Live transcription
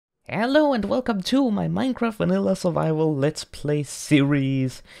Hello and welcome to my Minecraft Vanilla Survival Let's Play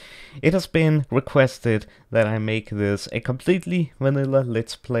series. It has been requested that I make this a completely vanilla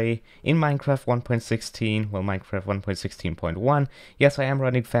Let's Play in Minecraft 1.16, well Minecraft 1.16.1. Yes, I am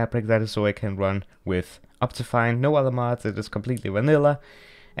running Fabric, that is so I can run with Optifine, no other mods, it is completely vanilla.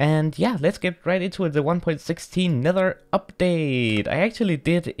 And yeah, let's get right into it, the 1.16 Nether update. I actually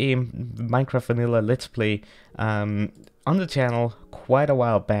did a Minecraft Vanilla Let's Play on the channel quite a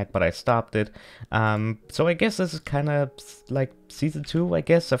while back, but I stopped it. So I guess this is kind of like season 2, I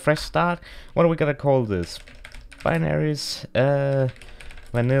guess, a fresh start. What are we gonna call this? Binaries,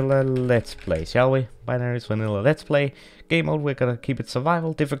 Vanilla Let's Play, shall we? Binaries Vanilla Let's Play. Game mode, we're gonna keep it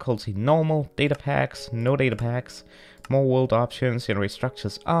survival. Difficulty normal. Data packs, no data packs. More world options, generate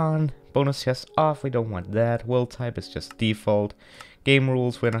structures on. Bonus chests off, we don't want that. World type is just default. Game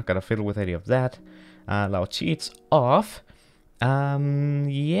rules, we're not gonna fiddle with any of that. Allow cheats off.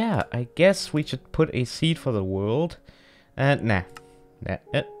 Yeah, I guess we should put a seed for the world. Nah.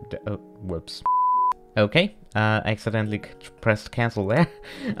 Whoops. Okay, accidentally pressed cancel there.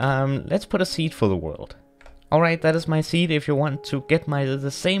 Let's put a seed for the world. Alright, that is my seed. If you want to get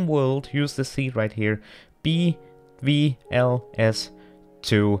the same world, use the seed right here.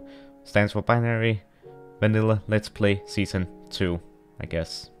 BVLS2 stands for Binary Vanilla Let's Play Season 2, I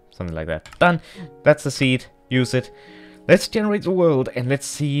guess. Something like that. Done. That's the seed. Use it. Let's generate the world and let's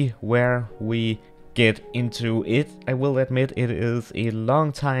see where we get into it. I will admit it is a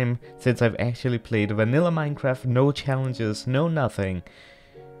long time since I've actually played vanilla Minecraft. No challenges, no nothing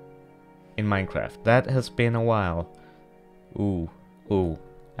in Minecraft. That has been a while. Ooh.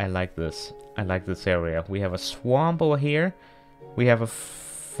 I like this. I like this area. We have a swamp over here. We have a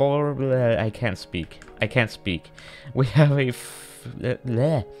I can't speak. We have a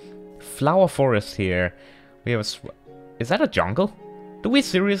flower forest here. We have a is that a jungle? Do we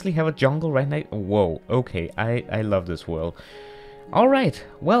seriously have a jungle right now? Whoa, okay, I love this world. Alright,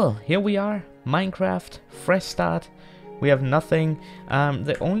 well, here we are. Minecraft, fresh start. We have nothing.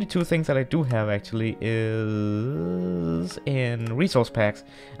 The only two things that I do have actually is in resource packs.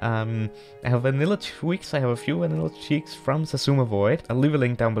 I have vanilla tweaks. I have a few vanilla cheeks from Sasuma Void. I'll leave a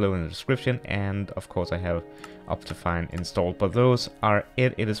link down below in the description. And of course I have Optifine installed. But those are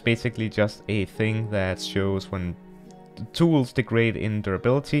it. It is basically just a thing that shows when tools degrade in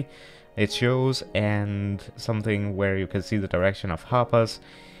durability. It shows, and something where you can see the direction of hoppers.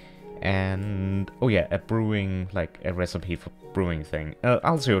 And oh yeah, a brewing, like a recipe for brewing thing.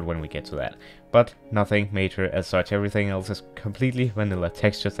 I'll show it when we get to that. But nothing major as such. Everything else is completely vanilla,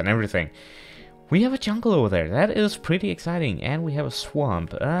 textures and everything. We have a jungle over there. That is pretty exciting. And we have a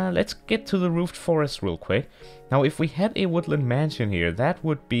swamp. Let's get to the roofed forest real quick. Now, if we had a woodland mansion here, that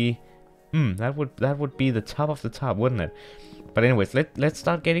would be that would be the top of the top, wouldn't it? But anyways, let's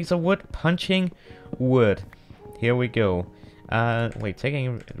start getting some wood. Punching wood. Here we go. Wait,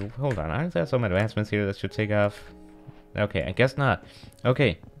 hold on, aren't there some advancements here that should take off? Okay, I guess not.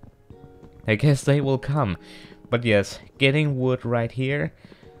 Okay, I guess they will come. But yes, getting wood right here.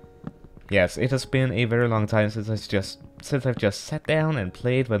 Yes, it has been a very long time since I've just sat down and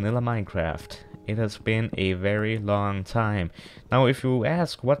played vanilla Minecraft. It has been a very long time. Now, if you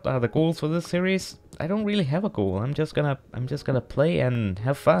ask what are the goals for this series, I don't really have a goal. I'm just gonna play and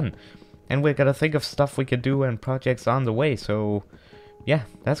have fun. And we're gonna think of stuff we can do and projects on the way, so yeah,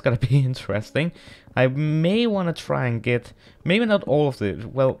 that's gonna be interesting. I may want to try and get, maybe not all of the,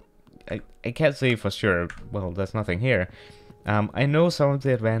 well, I can't say for sure, well, there's nothing here. I know some of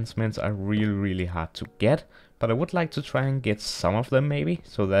the advancements are really hard to get, but I would like to try and get some of them maybe,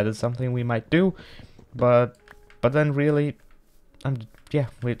 so that is something we might do. But then really, yeah,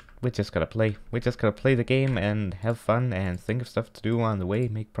 we're just gonna play. We're just gonna play the game and have fun and think of stuff to do on the way,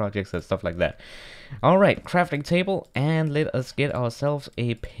 make projects and stuff like that. Alright, crafting table, and let us get ourselves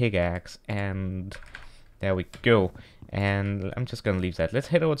a pickaxe, and there we go. And I'm just gonna leave that. Let's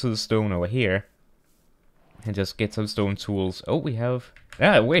head over to the stone over here and just get some stone tools. Oh, we have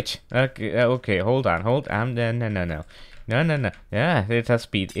a witch. Okay, hold on. No. Yeah, it has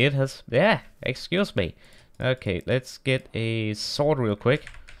speed. It has, yeah, excuse me. Okay, let's get a sword real quick.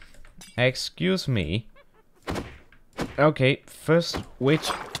 Excuse me. Okay, first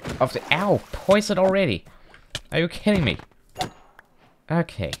witch of the... Ow! Poison already! Are you kidding me?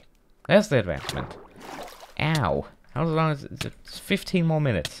 Okay, that's the advancement. Ow. How long is it? It's 15 more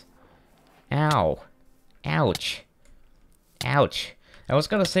minutes. Ow. Ouch. Ouch. I was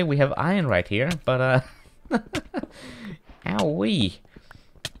gonna say we have iron right here, but Owie.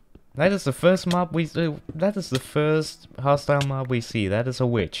 That is the first mob we see. That is the first hostile mob we see. That is a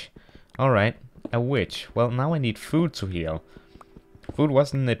witch. Alright, a witch. Well, now I need food to heal. Food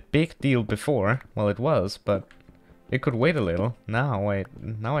wasn't a big deal before. Well, it was, but it could wait a little. Now I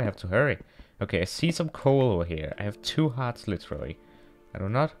have to hurry. Okay, I see some coal over here. I have 2 hearts, literally. I do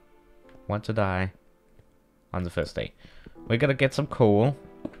not want to die on the first day. We're gonna get some coal.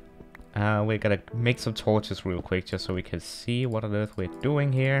 We're gonna make some torches real quick, just so we can see what on earth we're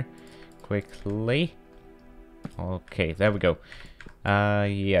doing here. Quickly. Okay, there we go.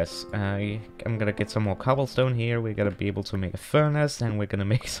 Yes, I'm gonna get some more cobblestone here. We're gonna be able to make a furnace, and we're gonna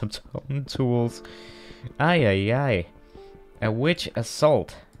make some stone tools. Ay, ay, ay. A witch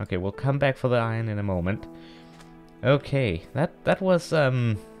assault. Okay, we'll come back for the iron in a moment. Okay, that was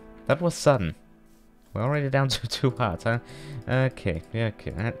sudden. We're already down to 2 hearts, huh? Okay, yeah,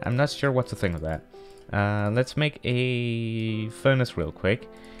 okay. I'm not sure what to think of that. Let's make a furnace real quick.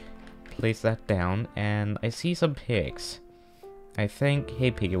 Place that down, and I see some pigs. I think, hey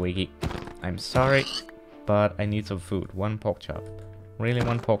Piggy Wiggy, I'm sorry, but I need some food. 1 pork chop. Really,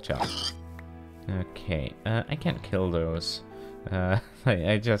 1 pork chop. Okay, I can't kill those.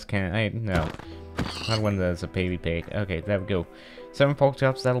 I just can't, no. Not when there's a baby pig. Okay, there we go. 7 pork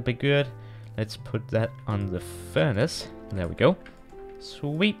chops, that'll be good. Let's put that on the furnace. There we go.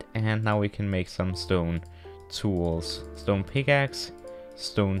 Sweet, and now we can make some stone tools. Stone pickaxe,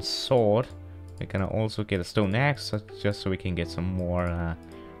 stone sword. We're gonna also get a stone axe, just so we can get some more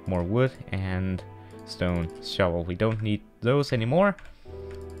wood, and stone shovel. We don't need those anymore.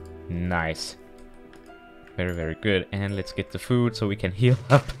 Nice. Very, very good. And let's get the food so we can heal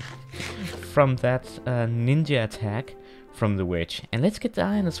up from that ninja attack from the witch. And let's get the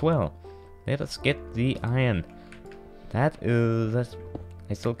iron as well. Let us get the iron. That's...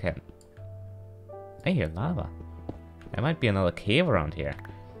 I still can't. I hear lava. There might be another cave around here.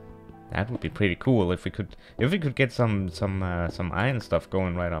 That would be pretty cool if we could get some iron stuff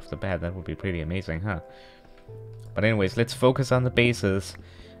going right off the bat. That would be pretty amazing, huh? But anyways, let's focus on the bases.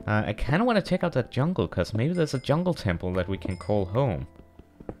 I kind of want to check out that jungle, because maybe there's a jungle temple that we can call home.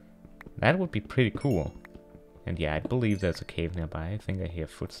 That would be pretty cool. And yeah, I believe there's a cave nearby. I think I hear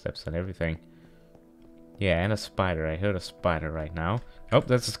footsteps and everything. Yeah, and a spider. I heard a spider right now. Oh,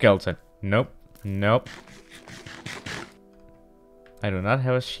 that's a skeleton. Nope. Nope. I do not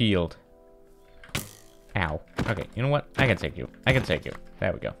have a shield. Ow. Okay, you know what? I can take you. I can take you.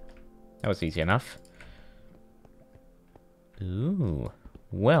 There we go. That was easy enough. Ooh.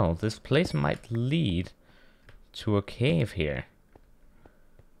 Well, this place might lead to a cave here.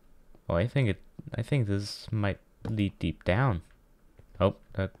 Oh, I think this might lead deep down. Oh,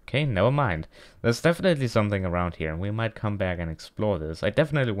 okay, never mind. There's definitely something around here, and we might come back and explore this. I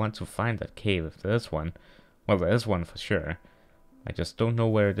definitely want to find that cave if there's one. Well, there is one for sure. I just don't know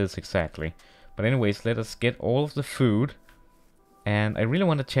where it is exactly. But anyways, let us get all of the food. And I really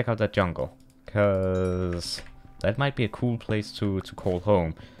want to check out that jungle, because that might be a cool place to call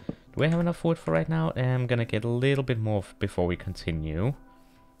home. Do I have enough wood for right now? I'm gonna get a little bit more before we continue.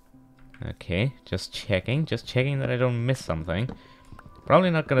 Okay, just checking that I don't miss something. Probably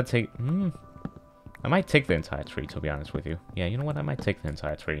not gonna take... I might take the entire tree, to be honest with you. Yeah, you know what? I might take the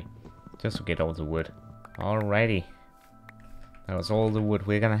entire tree, just to get all the wood. Alrighty. That was all the wood.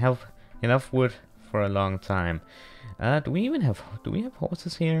 We're gonna have enough wood for a long time. Do we have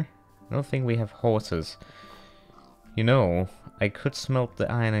horses here? I don't think we have horses. You know, I could smelt the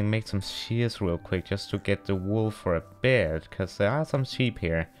iron and make some shears real quick just to get the wool for a bed, because there are some sheep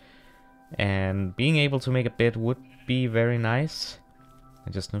here. And being able to make a bed would be very nice. I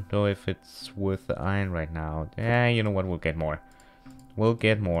just don't know if it's worth the iron right now. Yeah, you know what? We'll get more. We'll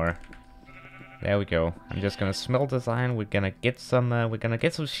get more. There we go. I'm just gonna smelt this iron. We're gonna get some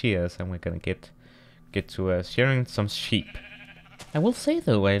shears, and we're gonna get to shearing some sheep. I will say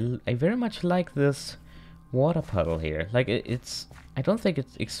though, I very much like this water puddle here. Like it's I don't think it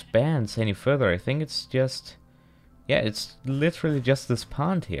expands any further. I think it's just, yeah, it's literally just this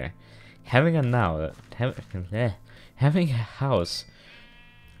pond here. Having having a house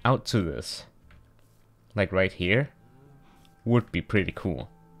out to this, like right here, would be pretty cool.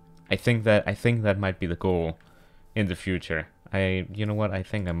 I think that might be the goal in the future. You know what? I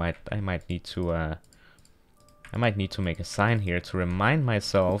think I might need to make a sign here to remind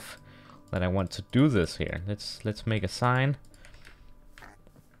myself that I want to do this here. Let's make a sign.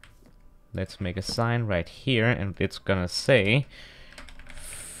 Let's make a sign right here, and it's gonna say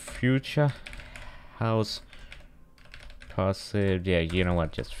future house possible. Yeah, you know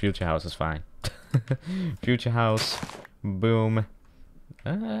what? Just future house is fine. Future house. Boom.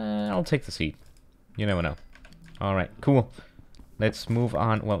 I'll take the seed. You never know. Alright, cool. Let's move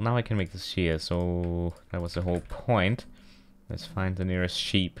on. Well, now I can make this shear, so that was the whole point. Let's find the nearest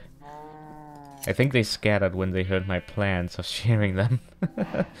sheep. I think they scattered when they heard my plans of sharing them.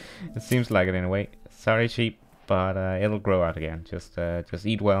 It seems like it anyway. Sorry, sheep, but it'll grow out again. Just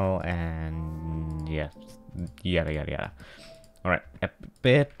eat well and yeah, yada yada yada. All right, a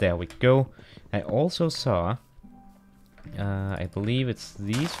bit. There we go. I also saw. I believe it's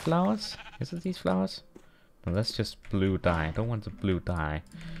these flowers. Is it these flowers? No, that's just blue dye. I don't want the blue dye.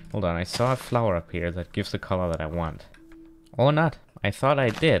 Hold on, I saw a flower up here that gives the color that I want. Or not. I thought I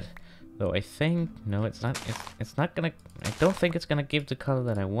did. Though I think... No, it's not. It's not gonna... I don't think it's gonna give the color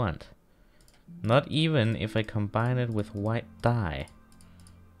that I want. Not even if I combine it with white dye.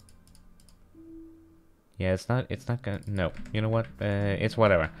 Yeah, it's not gonna... No. You know what? It's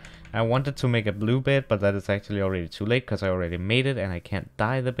whatever. I wanted to make a blue bit, but that is actually already too late because I already made it and I can't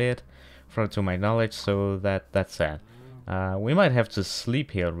dye the bit. To my knowledge, so that's sad. We might have to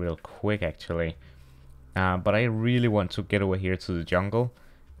sleep here real quick, actually. But I really want to get over here to the jungle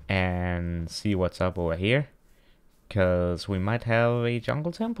and see what's up over here. Because we might have a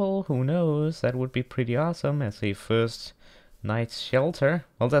jungle temple, who knows? That would be pretty awesome as a first night's shelter.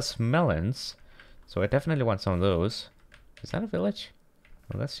 Well, that's melons, so I definitely want some of those. Is that a village?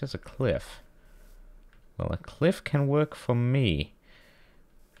 Well, that's just a cliff. Well, a cliff can work for me.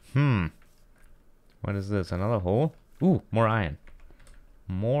 What is this? Another hole? Ooh, more iron.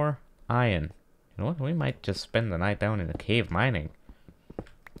 More iron. You know what? We might just spend the night down in the cave mining.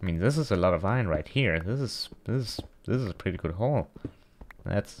 I mean, this is a lot of iron right here. This is a pretty good hole.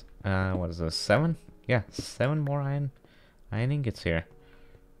 That's what is this? 7? Yeah, 7 more iron ingots here.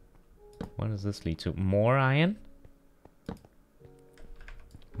 What does this lead to? More iron?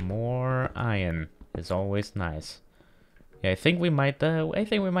 More iron is always nice. Yeah, I think we might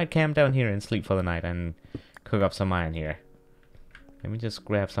camp down here and sleep for the night and cook up some iron here. Let me just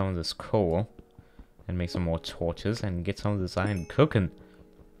grab some of this coal and make some more torches and get some of this iron cooking.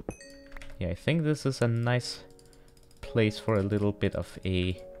 Yeah, I think this is a nice place for a little bit of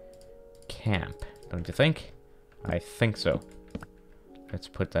a camp, don't you think? I think so. Let's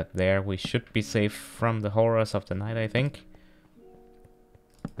put that there. We should be safe from the horrors of the night, I think.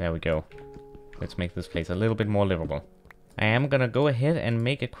 There we go. Let's make this place a little bit more livable. I am gonna go ahead and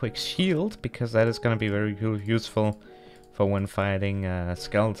make a quick shield, because that is gonna be very useful for when fighting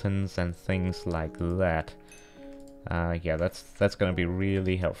skeletons and things like that. Yeah, that's gonna be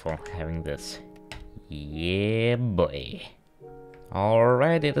really helpful, having this. Yeah, boy.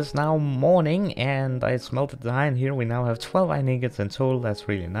 Alright, it is now morning, and I smelted the iron here. We now have 12 iron ingots in total. That's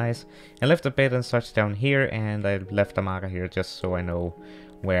really nice. I left a bed and such down here, and I left a marker here just so I know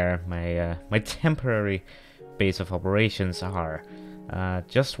where my temporary base of operations are.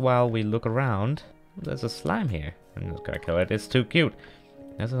 Just while we look around, there's a slime here. I'm just gonna kill it. It's too cute.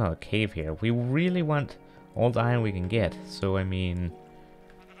 There's another cave here. We really want all the iron we can get. So I mean,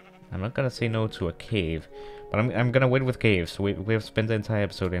 I'm not gonna say no to a cave, but I'm gonna wait with caves. We've spent the entire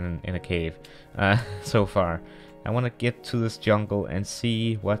episode in a cave so far. I want to get to this jungle and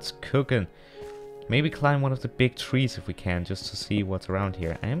see what's cooking. Maybe climb one of the big trees if we can, just to see what's around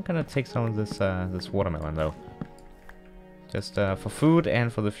here. I am gonna take some of this this watermelon though, just for food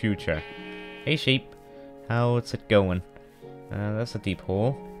and for the future. Hey sheep, how's it going? That's a deep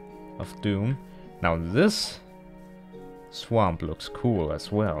hole of doom. Now this swamp looks cool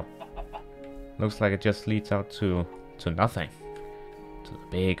as well. Looks like it just leads out to nothing, to the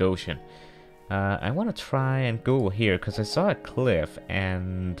big ocean. I want to try and go here because I saw a cliff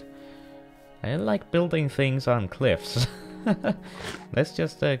and I like building things on cliffs. Let's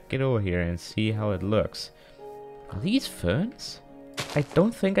just get over here and see how it looks. Are these ferns? I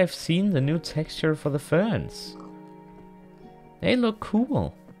don't think I've seen the new texture for the ferns. They look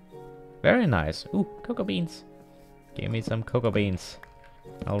cool. Very nice. Ooh, cocoa beans. Give me some cocoa beans.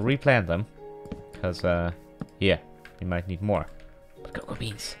 I'll replant them. Because, yeah, we might need more. But cocoa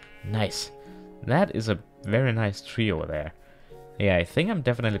beans. Nice. That is a very nice tree over there. Yeah, I think I'm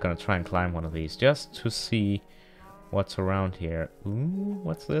definitely gonna try and climb one of these just to see what's around here. Ooh,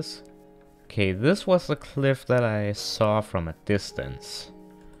 what's this? Okay, this was the cliff that I saw from a distance.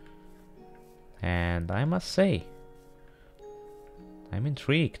 And I must say, I'm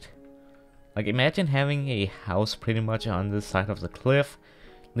intrigued. Like, imagine having a house pretty much on this side of the cliff,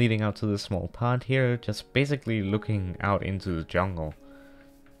 leading out to the small pond here, just basically looking out into the jungle.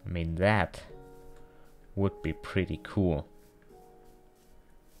 I mean, that would be pretty cool.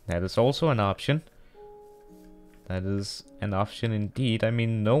 That is also an option. That is an option indeed. I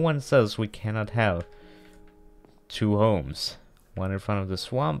mean, no one says we cannot have 2 homes. One in front of the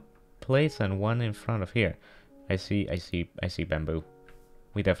swamp place and one in front of here. I see bamboo.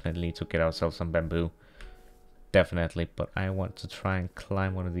 We definitely need to get ourselves some bamboo. Definitely, but I want to try and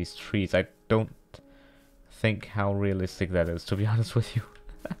climb one of these trees. I don't think how realistic that is, to be honest with you.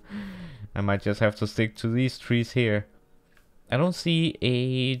 I might just have to stick to these trees here. I don't see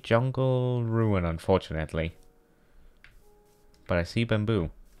a jungle ruin, unfortunately. But I see bamboo.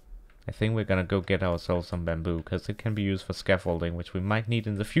 I think we're gonna go get ourselves some bamboo, because it can be used for scaffolding, which we might need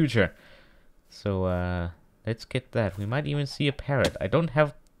in the future. So, let's get that. We might even see a parrot. I don't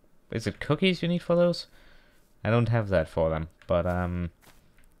have... Is it cookies you need for those? I don't have that for them, but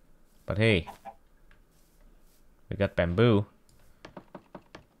hey. We got bamboo.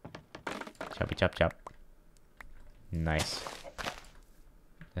 Choppy chop chop. Nice.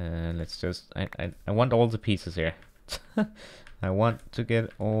 Let's just... I want all the pieces here. I want to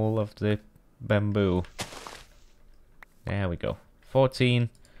get all of the bamboo. There we go. 14.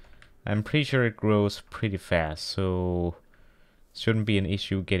 I'm pretty sure it grows pretty fast, so shouldn't be an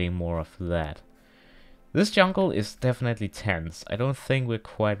issue getting more of that. This jungle is definitely tense. I don't think we're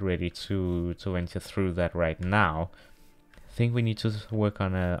quite ready to enter through that right now. I think we need to work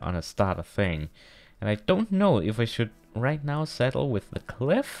on a starter thing. And I don't know if I should right now settle with the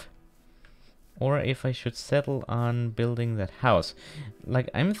cliff, or if I should settle on building that house. Like,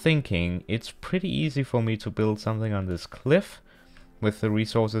 I'm thinking it's pretty easy for me to build something on this cliff with the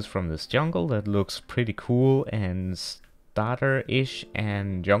resources from this jungle that looks pretty cool and starter-ish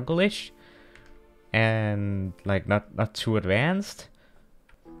and jungle-ish. And like not too advanced.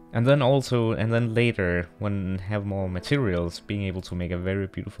 And then later, when have more materials, being able to make a very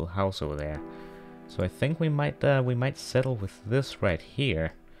beautiful house over there. So I think we might settle with this right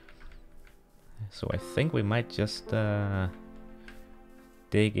here. So I think we might just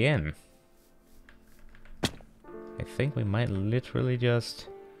dig in. I think we might literally just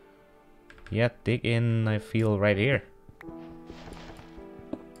dig in. I feel right here.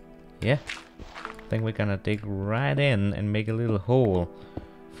 Yeah. I think we're gonna dig right in and make a little hole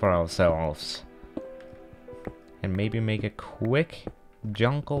for ourselves. And maybe make a quick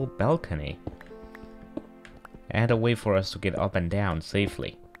jungle balcony. And a way for us to get up and down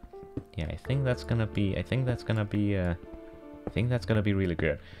safely. Yeah, I think that's gonna be really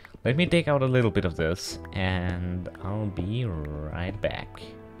good. Let me dig out a little bit of this and I'll be right back.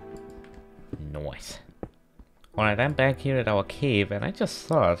 Nice. Alright, I'm back here at our cave and I just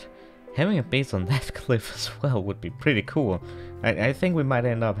thought having a base on that cliff as well would be pretty cool. I think we might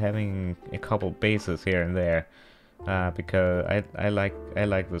end up having a couple bases here and there, because I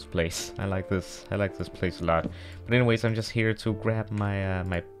like this place. I like this place a lot. But anyways, I'm just here to grab my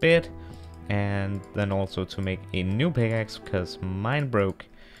my bed, and then also to make a new pickaxe because mine broke,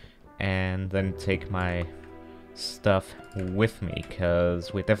 and then take my stuff with me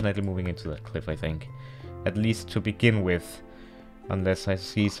because we're definitely moving into the cliff. I think, at least to begin with. Unless I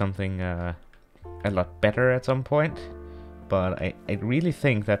see something a lot better at some point. But I really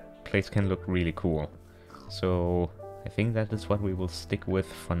think that place can look really cool. So I think that is what we will stick with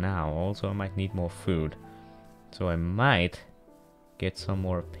for now. Also, I might need more food. So I might get some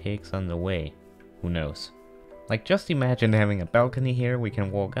more pigs on the way. Who knows? Like, just imagine having a balcony here we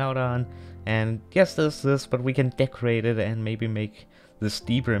can walk out on. And yes, there's this, but we can decorate it and maybe make this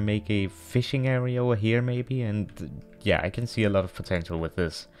deeper and make a fishing area over here maybe. And yeah, I can see a lot of potential with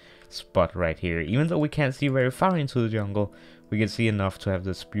this spot right here. Even though we can't see very far into the jungle, we can see enough to have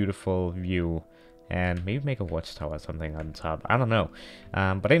this beautiful view. And maybe make a watchtower or something on top. I don't know.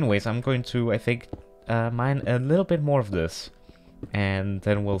 But anyways, I'm going to, I think, mine a little bit more of this. And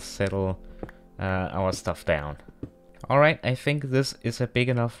then we'll settle our stuff down. Alright, I think this is a big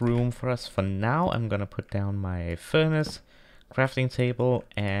enough room for us for now. I'm gonna put down my furnace, crafting table,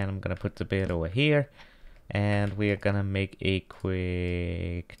 and I'm gonna put the bed over here. And we are gonna make a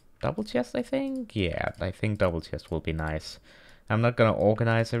quick double chest, I think? Yeah, I think double chest will be nice. I'm not gonna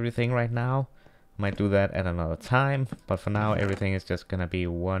organize everything right now. Might do that at another time. But for now, everything is just gonna be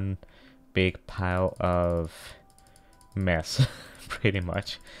one big pile of mess, pretty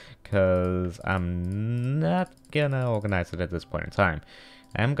much. Because I'm not gonna organize it at this point in time.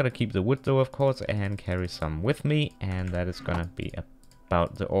 I'm gonna keep the wood though, of course, and carry some with me. And that is gonna be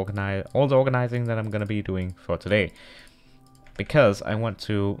about the all the organizing that I'm gonna be doing for today, because I want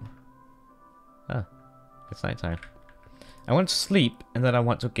to it's nighttime. I want to sleep, and then I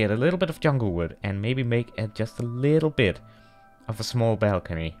want to get a little bit of jungle wood and maybe make just a little bit of a small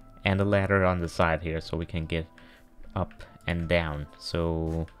balcony and a ladder on the side here so we can get up and down.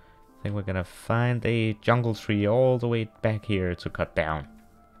 So I think we're gonna find a jungle tree all the way back here to cut down.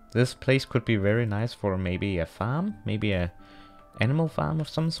 This place could be very nice for maybe a farm, maybe a animal farm of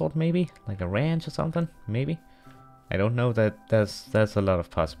some sort, maybe like a ranch or something, maybe. I don't know. That there's a lot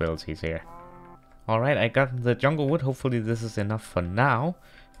of possibilities here. Alright, I got the jungle wood. Hopefully this is enough for now.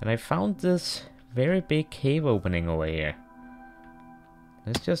 And I found this very big cave opening over here.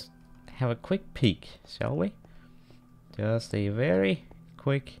 Let's just have a quick peek, shall we? Just a very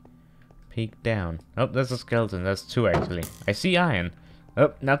quick peek down. Oh, there's a skeleton. That's two, actually. I see iron.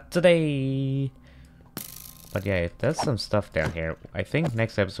 Oh, not today. But yeah, there's some stuff down here. I think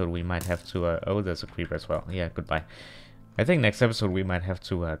next episode we might have to... oh, there's a creeper as well. Yeah, goodbye. I think next episode we might have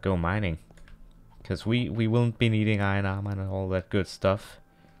to go mining. Because we won't be needing iron armor and all that good stuff.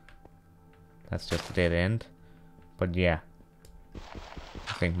 That's just a dead end. But yeah.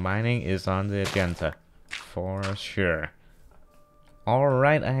 I think mining is on the agenda. For sure.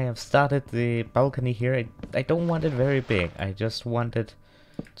 Alright, I have started the balcony here. I don't want it very big. I just want it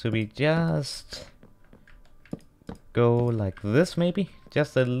to be just... go like this maybe.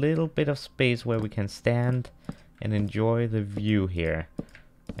 Just a little bit of space where we can stand and enjoy the view here.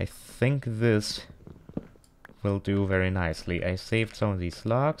 I think this will do very nicely. I saved some of these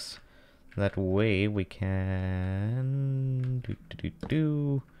logs. That way we can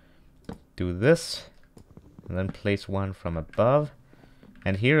do this. And then place one from above.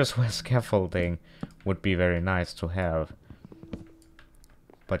 And here's where scaffolding would be very nice to have.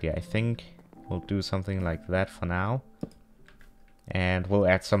 But yeah, I think we'll do something like that for now. And we'll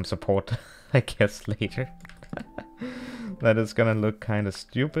add some support, I guess, later. That is gonna look kind of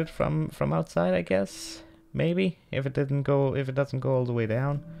stupid from outside, I guess. Maybe, if it doesn't go all the way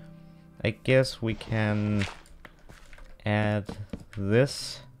down. I guess we can add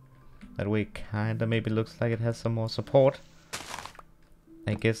this. That way it kinda maybe looks like it has some more support.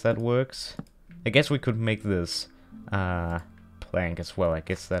 I guess that works. I guess we could make this plank as well. I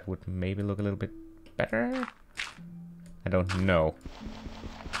guess that would maybe look a little bit better. I don't know.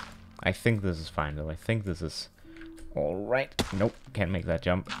 I think this is fine though. I think this is alright. Nope, can't make that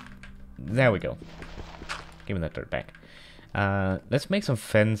jump. There we go. Give me that dirt back. Let's make some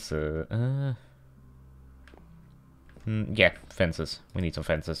fences. Yeah, fences. We need some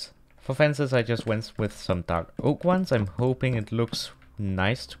fences. For fences, I just went with some dark oak ones. I'm hoping it looks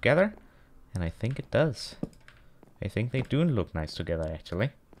nice together. And I think it does. I think they do look nice together,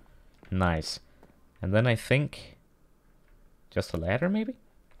 actually. Nice. And then I think... just a ladder, maybe?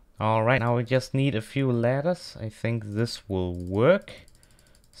 Alright, now we just need a few ladders. I think this will work.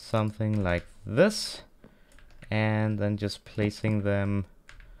 Something like this. And then just placing them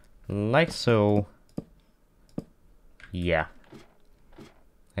like so. Yeah.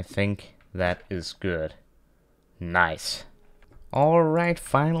 I think that is good. Nice. Alright,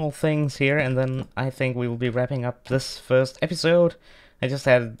 final things here, and then I think we will be wrapping up this first episode. I just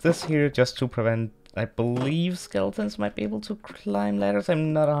added this here just to prevent, I believe skeletons might be able to climb ladders.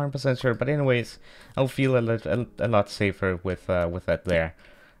 I'm not 100% sure, but anyways, I'll feel a lot safer with that there.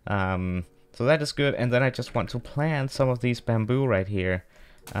 So that is good, and then I just want to plant some of these bamboo right here.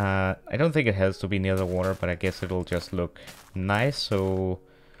 I don't think it has to be near the water, but I guess it'll just look nice, so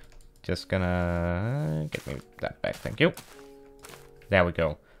just gonna get me that back, thank you. There we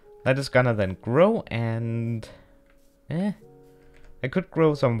go. That is gonna then grow, and I could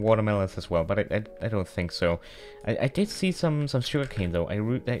grow some watermelons as well, but I don't think so. I did see some sugarcane though.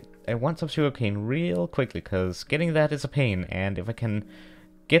 I want some sugarcane real quickly, because getting that is a pain, and if I can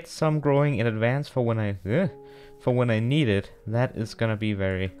get some growing in advance for when I need it, that is gonna be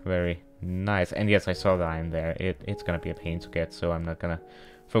very, very nice. And yes, I saw the iron there. It's gonna be a pain to get, so I'm not gonna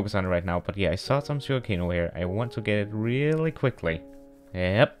focus on it right now. But yeah, I saw some sugarcane over here. I want to get it really quickly.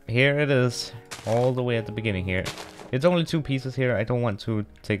 Yep, here it is, all the way at the beginning here. It's only 2 pieces here. I don't want to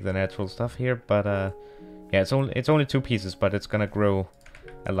take the natural stuff here, but yeah, it's only 2 pieces, but it's gonna grow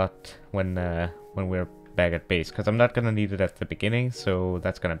a lot when we're back at base, because I'm not gonna need it at the beginning, so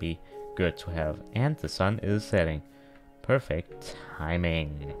that's gonna be good to have. And the sun is setting. Perfect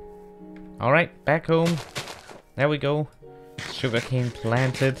timing. Alright, back home. There we go. Sugarcane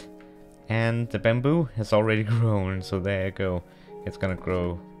planted, and the bamboo has already grown, so there you go. It's gonna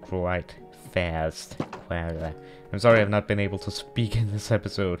grow quite fast. I'm sorry I've not been able to speak in this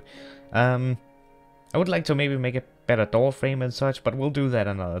episode. I would like to maybe make a better door frame and such, but we'll do that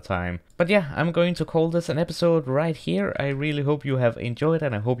another time. But yeah, I'm going to call this an episode right here. I really hope you have enjoyed,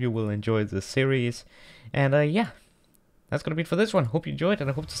 and I hope you will enjoy this series. And yeah, that's gonna be it for this one. Hope you enjoyed, and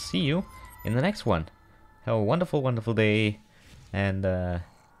I hope to see you in the next one. Have a wonderful, wonderful day, and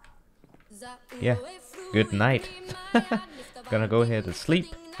yeah, good night. Gonna go ahead and sleep.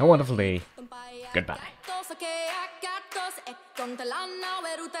 Have a wonderful day. Goodbye.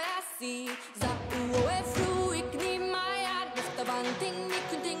 Za uo e fruik ni maja, desta van ting ni